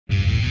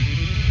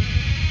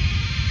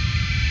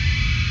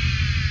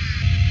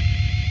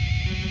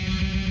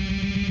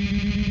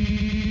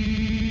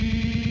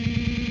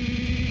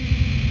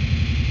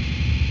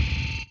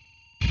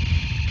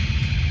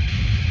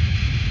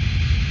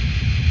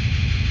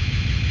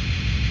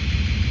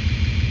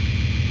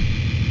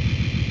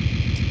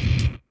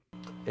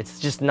It's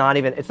just not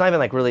even, it's not even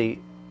like really,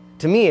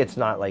 to me it's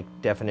not like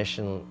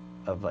definition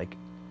of like,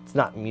 it's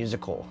not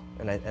musical,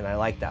 and I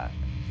like that,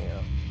 you know.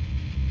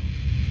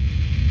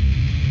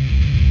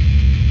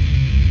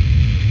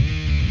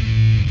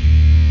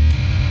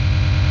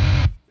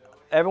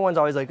 Everyone's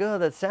always like, oh,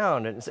 that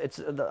sound.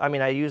 And I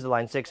mean, I use the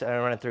line 6 and I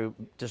run it through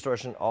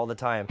distortion all the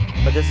time.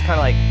 But this is kind of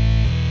like,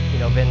 you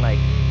know, been like,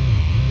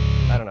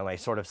 I don't know, my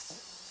sort of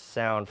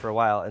sound for a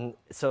while. And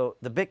so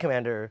the Bit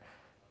Commander,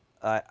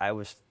 I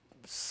was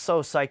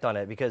so psyched on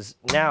it because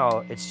now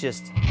it's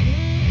just,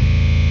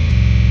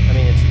 I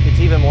mean, it's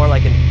even more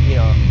like an, you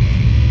know,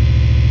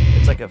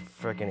 it's like a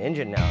frickin'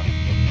 engine now.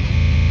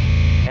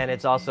 And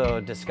it's also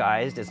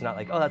disguised. It's not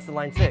like, oh, that's the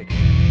line 6.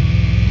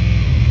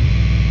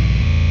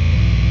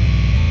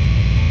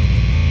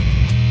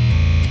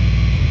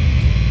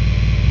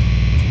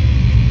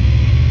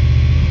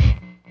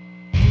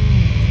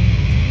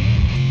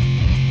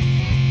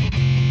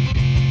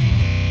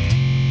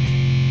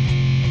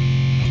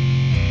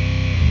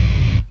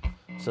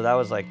 So that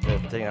was like the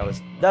thing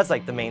that's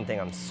like the main thing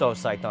I'm so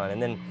psyched on.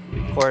 And then,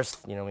 of course,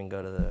 you know, we can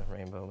go to the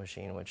Rainbow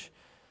Machine, which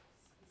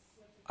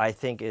I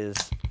think is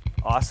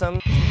awesome.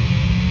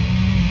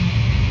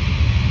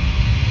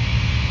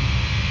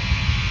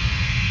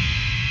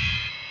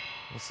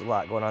 There's a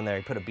lot going on there.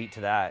 You put a beat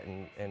to that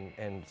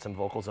and some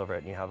vocals over it,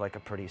 and you have like a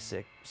pretty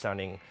sick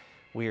sounding,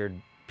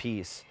 weird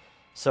piece.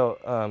 So,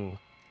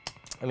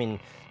 I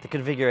mean, the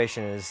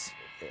configuration is,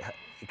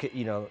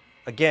 you know,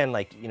 again,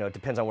 like, you know, it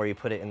depends on where you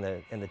put it in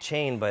the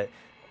chain, but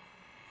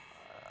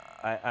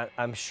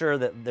I'm sure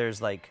that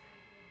there's like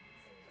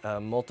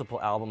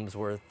multiple albums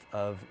worth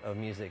of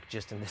music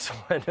just in this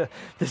one,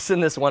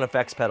 this one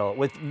effects pedal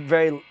with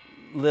very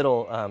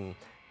little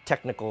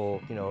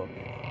technical, you know,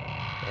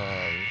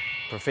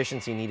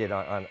 proficiency needed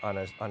on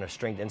a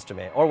stringed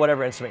instrument or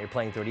whatever instrument you're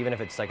playing through it, even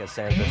if it's like a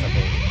synth or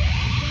something.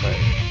 But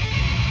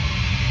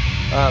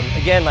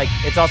again, like,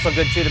 it's also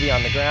good too to be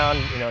on the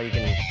ground. You know, you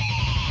can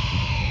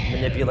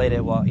manipulate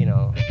it while, you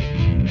know.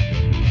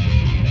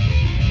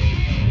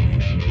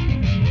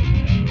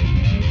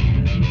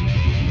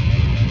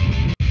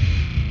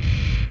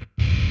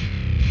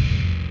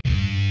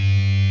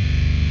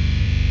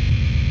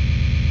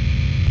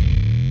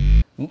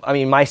 I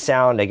mean, my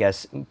sound, I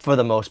guess, for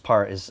the most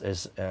part,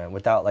 is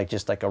without like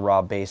just like a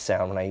raw bass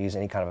sound when I use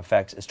any kind of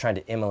effects, is trying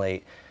to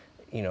emulate,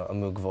 you know, a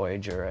Moog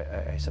Voyager,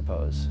 I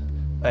suppose.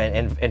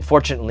 And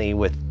fortunately,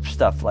 with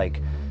stuff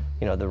like,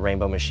 you know, the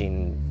Rainbow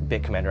Machine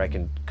Bit Commander, I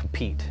can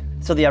compete.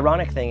 So the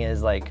ironic thing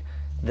is, like,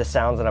 the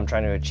sounds that I'm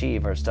trying to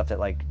achieve are stuff that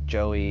like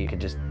Joey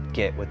could just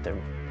get with the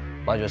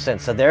modular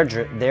synth. So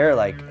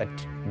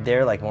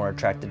they're like more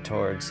attracted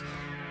towards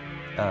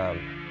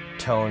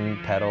tone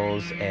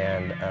pedals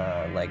and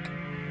like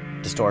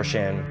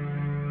distortion.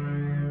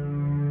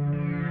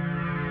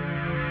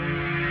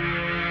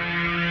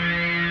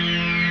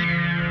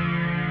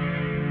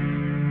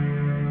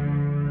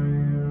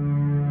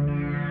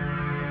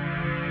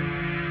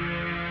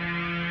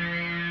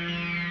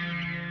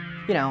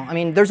 You know, I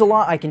mean, there's a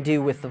lot I can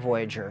do with the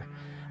Voyager,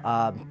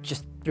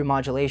 just through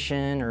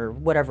modulation or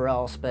whatever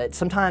else, but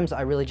sometimes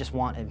I really just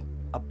want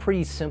a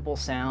pretty simple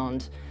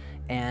sound,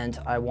 and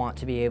I want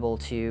to be able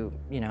to,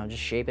 you know,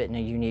 just shape it in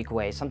a unique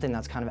way, something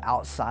that's kind of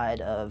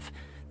outside of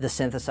the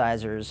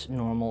synthesizer's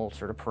normal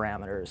sort of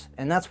parameters.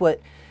 And that's what,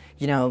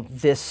 you know,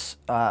 this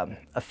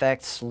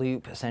effects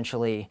loop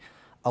essentially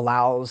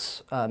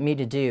allows me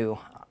to do.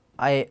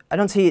 I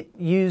don't see it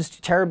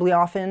used terribly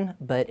often,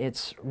 but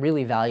it's a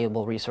really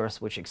valuable resource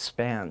which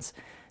expands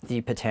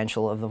the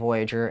potential of the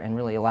Voyager and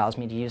really allows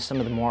me to use some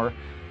of the more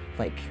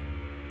like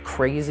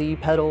crazy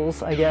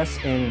pedals, I guess,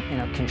 in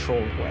a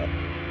controlled way.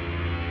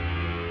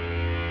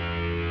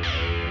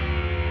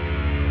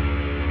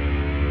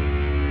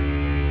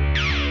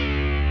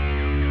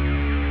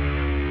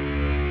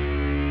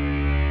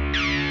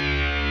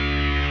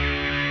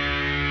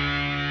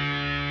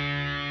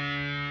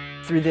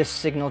 Through this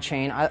signal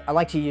chain, I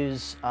like to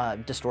use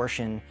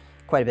distortion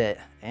quite a bit,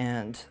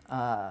 and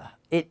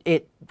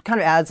it kind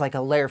of adds like a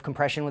layer of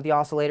compression with the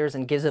oscillators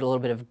and gives it a little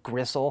bit of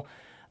gristle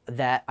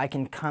that I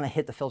can kind of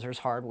hit the filters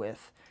hard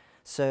with.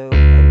 So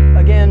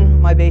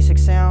again, my basic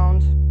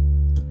sound,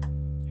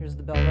 here's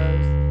the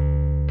bellows.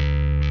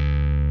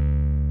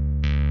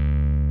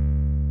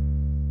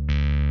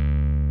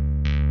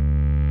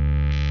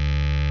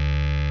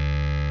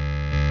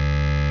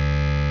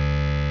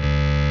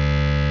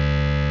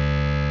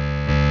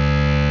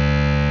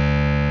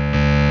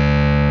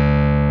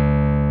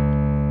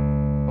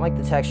 I like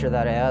the texture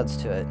that it adds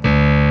to it.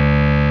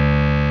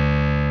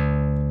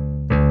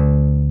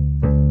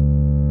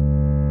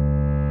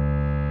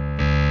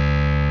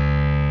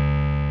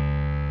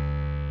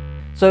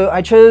 So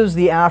I chose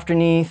the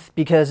Afterneath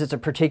because it's a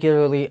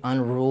particularly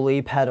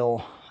unruly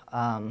pedal.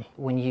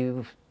 When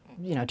you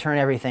turn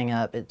everything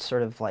up, it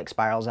sort of like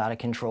spirals out of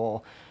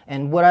control.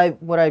 And what I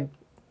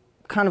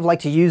kind of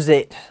like to use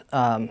it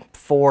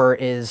for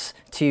is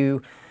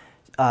to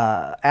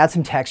add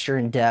some texture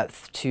and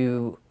depth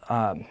to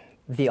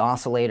the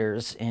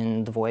oscillators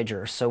in the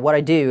Voyager. So what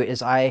I do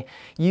is I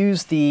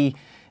use the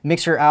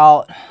mixer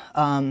out,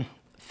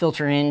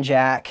 filter in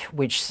jack,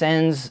 which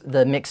sends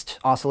the mixed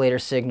oscillator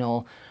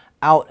signal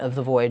out of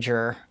the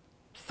Voyager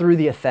through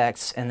the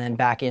effects and then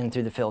back in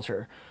through the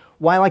filter.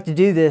 Why I like to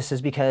do this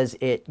is because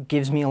it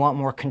gives me a lot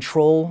more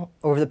control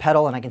over the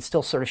pedal, and I can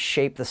still sort of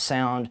shape the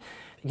sound,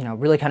 you know,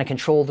 really kind of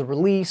control the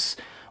release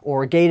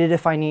or gate it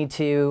if I need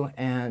to,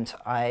 and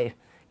I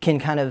can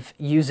kind of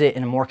use it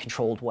in a more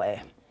controlled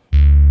way.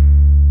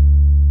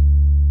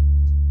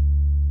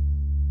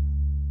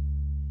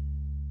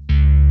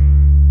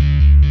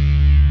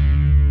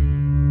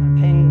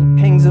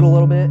 Pings it a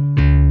little bit.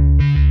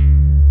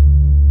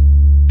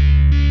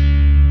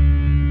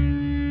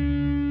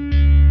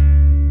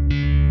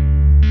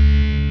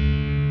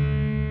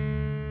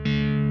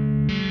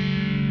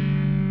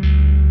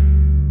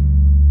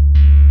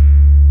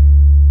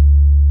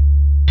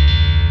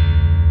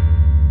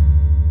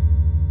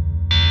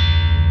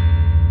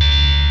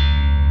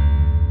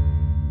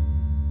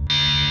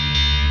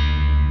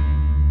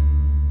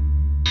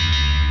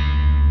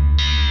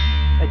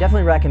 I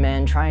definitely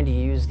recommend trying to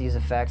use these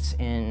effects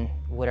in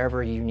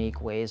whatever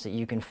unique ways that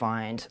you can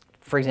find.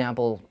 For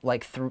example,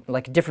 like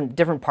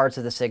different parts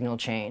of the signal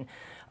chain.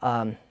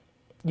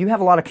 You have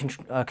a lot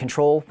of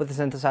control with the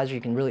synthesizer.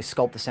 You can really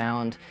sculpt the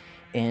sound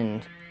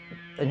in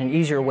an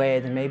easier way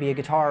than maybe a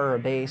guitar or a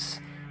bass.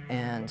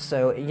 And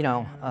so, you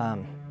know,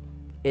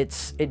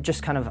 it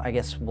just kind of, I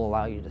guess, will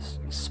allow you to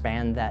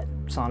expand that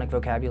sonic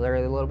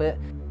vocabulary a little bit.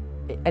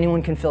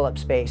 Anyone can fill up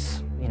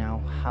space, you know.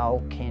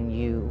 How can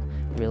you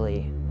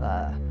really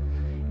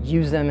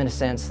use them in a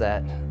sense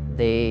that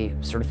they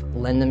sort of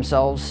lend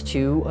themselves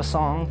to a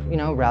song, you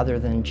know, rather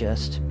than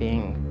just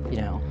being,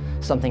 you know,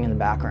 something in the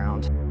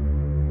background.